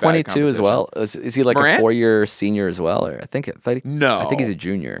 Is he 22 as well? Is he like Morant? a 4-year senior as well? Or I think No. I think he's a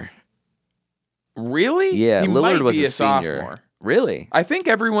junior. Really? Yeah, he Lillard might was be a a senior. sophomore. Really? I think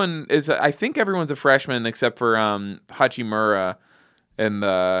everyone's a freshman except for Hachimura and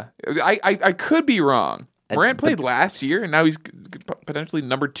the. I could be wrong. Morant played last year, and now he's potentially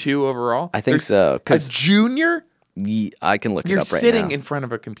number 2 overall. I think so. A 'Cause junior? I can look it You're up right sitting now. in front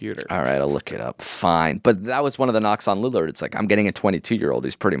of a computer. All right, I'll look it up. Fine. But that was one of the knocks on Lillard. It's like, I'm getting a 22-year-old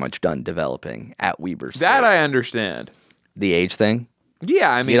who's pretty much done developing at Weber State. That I understand. The age thing?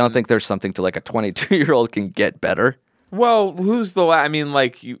 Yeah, I mean, You don't think there's something to like a 22-year-old can get better? well, who's the I mean,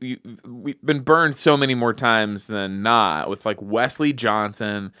 like we've been burned so many more times than not with like Wesley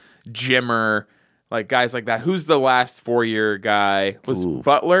Johnson, Jimmer, like guys like that. Who's the last 4-year guy? Was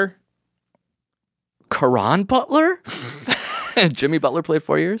Butler? Caron Butler? Jimmy Butler played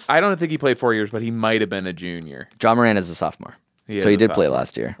 4 years? I don't think he played 4 years, but he might have been a junior. John Moran is a sophomore. He So he did play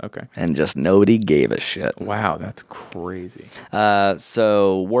last year. Okay. And just nobody gave a shit. Wow, that's crazy.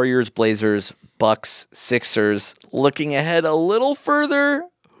 So Warriors, Blazers, Bucks, Sixers. Looking ahead a little further,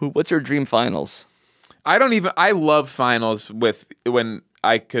 what's your dream finals? I love finals when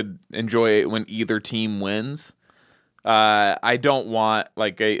I could enjoy it when either team wins. I don't want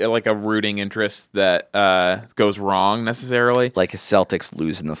like a rooting interest that goes wrong necessarily. Like Celtics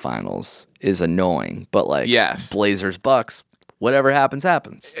lose in the finals is annoying, but like Blazers, Bucks, whatever happens,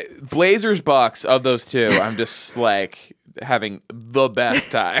 happens. Blazers, Bucks, of those two, I'm just like having the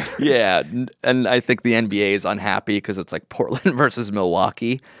best time. Yeah, and I think the NBA is unhappy because it's like Portland versus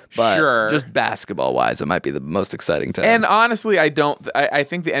Milwaukee. But just basketball-wise, it might be the most exciting time. And honestly, I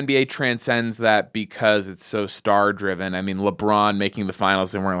think the NBA transcends that because it's so star-driven. I mean, LeBron making the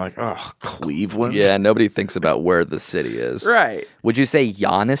finals, and we're like, oh, Cleveland? Yeah, nobody thinks about where the city is. Right. Would you say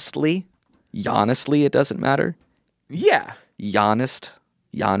Giannisly? Giannisly, it doesn't matter? Yeah. Giannis?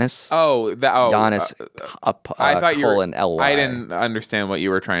 Giannis. I thought you were L-Y. I didn't understand what you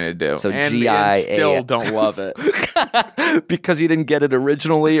were trying to do. So and G-I-A. still don't love it. Because you didn't get it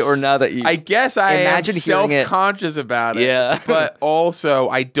originally, or now that you... I guess I imagine am self-conscious about it. Yeah. But also,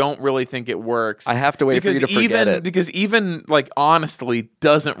 I don't really think it works. I have to wait for you to forget it. Because even, like, honestly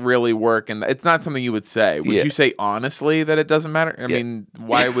doesn't really work, and it's not something you would say. Would you say honestly that it doesn't matter? I mean,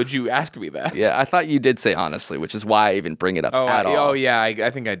 why would you ask me that? Yeah, I thought you did say honestly, which is why I even bring it up at all. Oh, yeah, I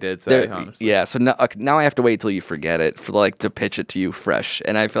think I did say honestly. Yeah, so now I have to wait till you forget it to pitch it to you fresh.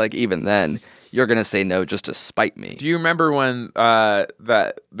 And I feel like even then, you're going to say no just to spite me. Do you remember when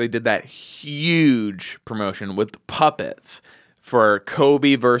that they did that huge promotion with puppets for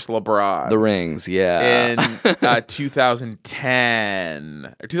Kobe versus LeBron? The rings, yeah. In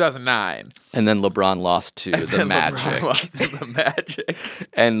 2010 or 2009. And then LeBron lost to the Magic.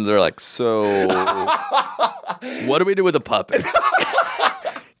 And they're like, so what do we do with a puppet?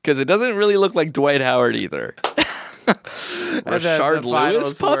 Because it doesn't really look like Dwight Howard either. Rashard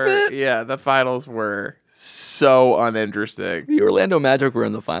Lewis puppet? The finals were so uninteresting. The Orlando Magic were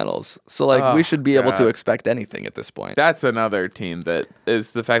in the finals. So, we should be able to expect anything at this point. That's another team that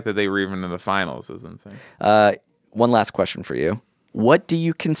is the fact that they were even in the finals is insane. One last question for you. What do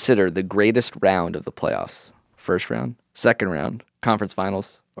you consider the greatest round of the playoffs? First round, second round, conference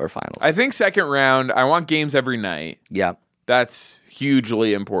finals, or finals? I think second round. I want games every night. Yeah. That's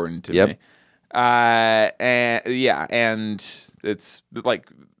hugely important to me. And it's like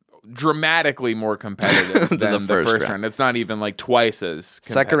dramatically more competitive than the first round. It's not even like twice as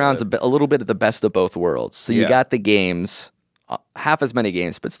competitive. Second round's a little bit of the best of both worlds. So you got the games, half as many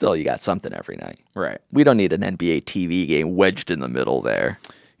games, but still you got something every night. Right. We don't need an NBA TV game wedged in the middle there.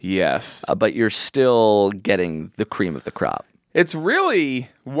 Yes. But you're still getting the cream of the crop. It's really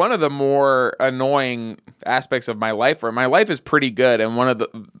one of the more annoying aspects of my life. Where my life is pretty good, and one of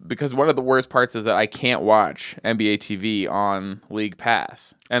the worst parts is that I can't watch NBA TV on League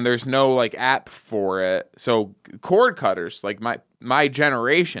Pass, and there's no like app for it. So cord cutters, like my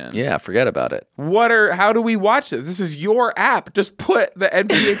generation. Yeah, forget about it. How do we watch this? This is your app. Just put the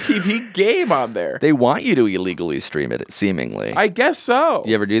NBA TV game on there. They want you to illegally stream it, seemingly. I guess so.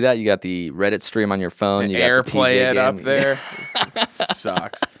 You ever do that? You got the Reddit stream on your phone. You AirPlay it up there. It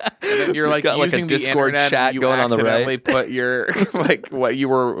sucks. And then you're like using a Discord the internet chat and you going on the accidentally right. put your like what you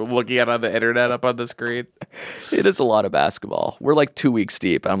were looking at on the internet up on the screen. It is a lot of basketball. We're like 2 weeks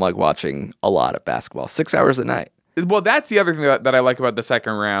deep, and I'm like watching a lot of basketball, 6 hours a night. Well, that's the other thing that I like about the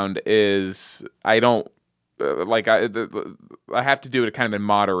second round is I don't I have to do it kind of in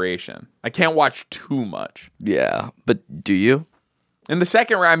moderation. I can't watch too much. Yeah, but do you? In the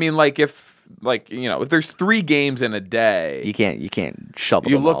second round, I mean, if there's 3 games in a day, You can't shovel.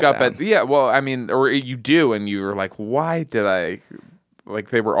 you them look all up down. or you do, and you're like, why did I? Like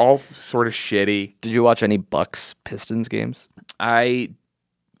they were all sort of shitty. Did you watch any Bucks Pistons games? I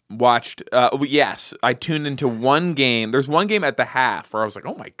watched, yes, I tuned into one game. There's one game at the half where I was like,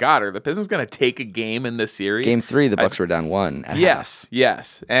 oh my God, are the Pistons going to take a game in this series? Game 3, the Bucks were down 1 at half.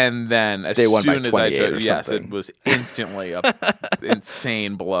 Yes. And then as They won by soon as 28 or yes, something. it was instantly a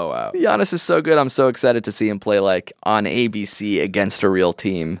insane blowout. Giannis is so good. I'm so excited to see him play on ABC against a real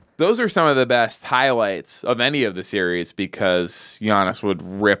team. Those are some of the best highlights of any of the series because Giannis would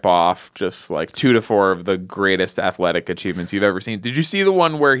rip off just 2 to 4 of the greatest athletic achievements you've ever seen. Did you see the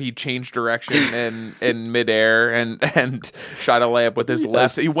one where he changed direction in midair and shot a layup with his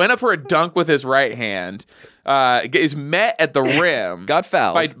left? He went up for a dunk with his right hand. Is met at the rim. Got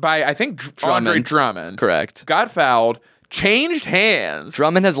fouled by I think Andre Drummond. Correct. Got fouled. Changed hands.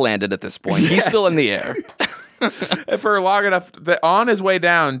 Drummond has landed at this point. He's still in the air. For long enough that on his way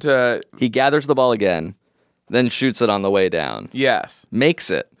down to He gathers the ball again, then shoots it on the way down. yes. Makes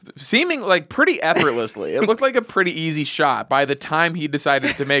it. Seeming pretty effortlessly. It looked like a pretty easy shot by the time he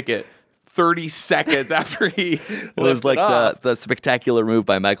decided to make it 30 seconds after he It was like the spectacular move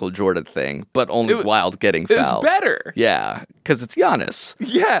by Michael Jordan thing, but only while getting It was fouled. better. Yeah, because it's Giannis.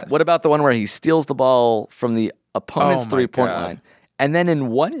 Yes. What about the one where he steals the ball from the opponent's Oh my 3-point God. line, and then in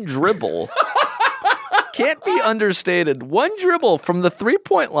one dribble, can't be understated, one dribble from the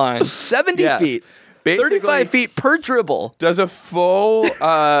 3-point line, 70 Yes. feet, Basically- 35 feet per dribble. does a full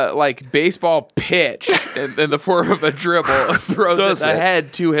baseball pitch in the form of a dribble and throws Does it it.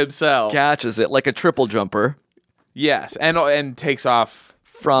 ahead to himself. Catches it like a triple jumper Yes, and takes off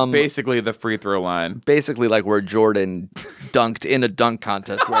from basically the free throw line. basically like where Jordan dunked in a dunk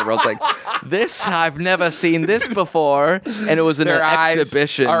contest where everyone's like, this, I've never seen this before. And it was in Their an eyes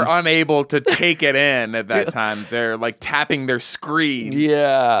exhibition. are unable to take it in at that time. They're tapping their screen.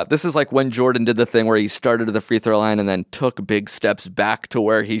 Yeah. This is like when Jordan did the thing where he started at the free throw line and then took big steps back to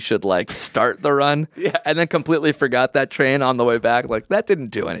where he should start the run. Yes. And then completely forgot that train on the way back. That didn't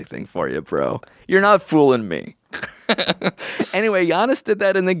do anything for you, bro. You're not fooling me. Anyway, Giannis did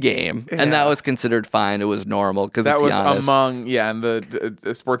that in the game, and that Yeah. was considered fine. It was normal because That it's was Giannis. among, in the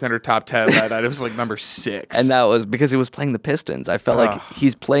SportsCenter top 10 that night. It was number 6. And that was because he was playing the Pistons. I felt like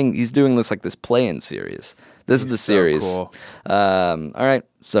he's doing this play-in series. This is the so series. cool. All right,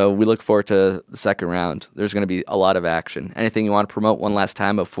 so we look forward to the second round. There's going to be a lot of action. Anything you want to promote one last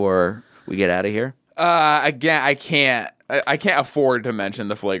time before we get out of here? Again, I can't afford to mention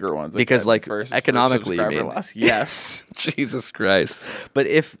the flagrant ones Because, again. First economically, you subscriber mean. loss. Yes. Jesus Christ. But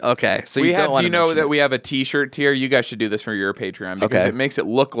so Do you don't want you to know mention that it. we have a T-shirt tier? You guys should do this for your Patreon because Okay. it makes it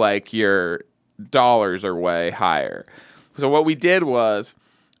look like your dollars are way higher. So what we did was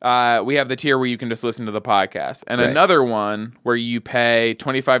we have the tier where you can just listen to the podcast, and Right. another one where you pay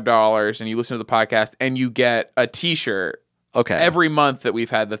 $25 and you listen to the podcast and you get a T-shirt Okay. every month that we've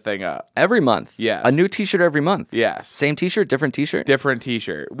had the thing up. Every month? Yes. A new T-shirt every month? Yes. Same T-shirt, different T-shirt? Different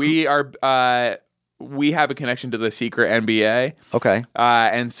T-shirt. We have a connection to the secret NBA. Okay.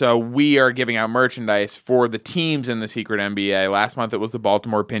 And so we are giving out merchandise for the teams in the secret NBA. Last month it was the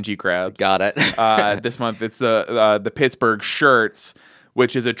Baltimore Pinchy Crabs. Got it. This month it's the Pittsburgh Shirts,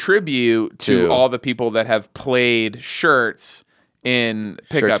 which is a tribute to To- all the people that have played shirts in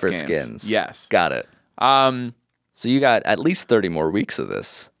pickup Shirts for games. skins. Yes. Got it. So you got at least 30 more weeks of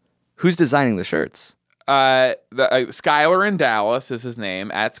this. Who's designing the shirts? Skylar in Dallas is his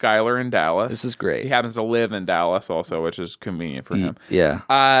name, at Skylar in Dallas. This is great. He happens to live in Dallas also, which is convenient for him. Yeah.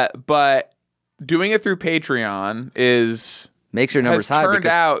 But doing it through Patreon is Makes your numbers has high turned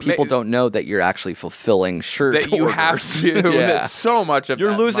because out- people don't know that you're actually fulfilling shirt that you have orders. to. Yeah. That so much of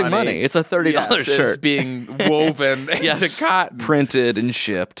You're that losing money. It's a $30 yes, is shirt. being woven into cotton. Printed and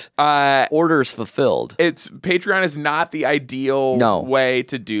shipped. Orders fulfilled. It's Patreon is not the ideal No. way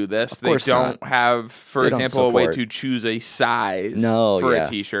to do this. They course don't not. have, for They don't example, a way support. to choose a size No, for yeah. a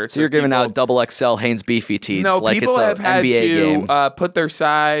T-shirt. So you're giving people- out double XL Hanes Beefy tees No, like people it's have an had NBA game. to put their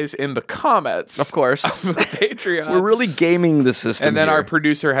size in the comments. Of course. of the Patreon. We're really gaming the system and then here. our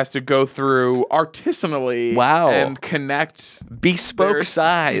producer has to go through artisanally Wow. and connect Bespoke their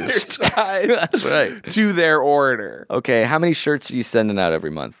sized. size That's right. to their order. Okay, how many shirts are you sending out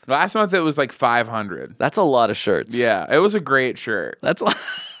every month? Last month it was 500. That's a lot of shirts. Yeah, it was a great shirt. That's a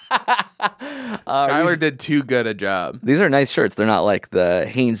lot. Skylar did too good a job. These are nice shirts. They're not like the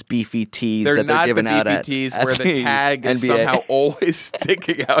Hanes beefy tees that they're giving out at They're not the beefy tees where the tag is NBA. somehow always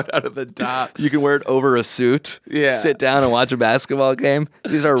sticking out of the top. You can wear it over a suit. Yeah. Sit down and watch a basketball game.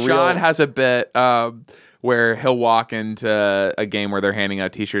 These are real. Sean has a bit where he'll walk into a game where they're handing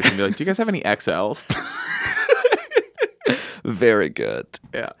out T-shirts and be like, "Do you guys have any XLs?" Very good.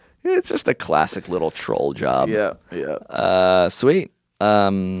 Yeah. It's just a classic little troll job. Yeah. Sweet.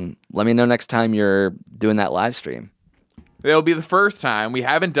 Let me know next time you're doing that live stream. It'll be the first time. We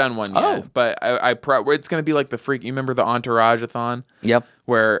haven't done one yet, but it's going to be like the freak. You remember the Entourage-a-thon? Yep.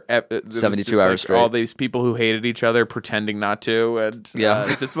 Where 72 hours straight. All these people who hated each other pretending not to, and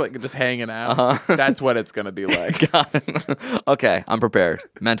just hanging out. Uh-huh. That's what it's going to be like. Got it. Okay, I'm prepared.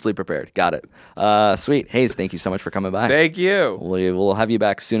 Mentally prepared. Got it. Sweet. Hayes, thank you so much for coming by. Thank you. We'll have you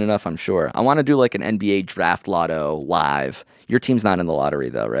back soon enough, I'm sure. I want to do like an NBA draft lotto live. Your team's not in the lottery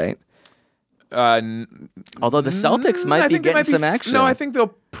though, right? Although the Celtics might be getting some action. No, I think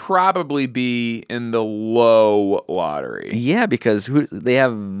they'll probably be in the low lottery. Yeah, because they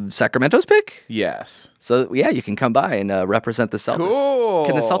have Sacramento's pick? Yes. So, yeah, you can come by and represent the Celtics. Cool.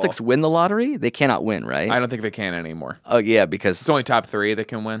 Can the Celtics win the lottery? They cannot win, right? I don't think they can anymore. Oh, yeah, because... It's only top 3 that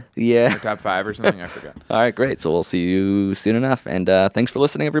can win. Yeah. Or top 5 or something, I forgot. All right, great. So we'll see you soon enough. And thanks for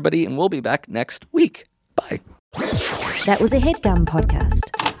listening, everybody, and we'll be back next week. Bye. That was a HeadGum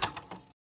podcast.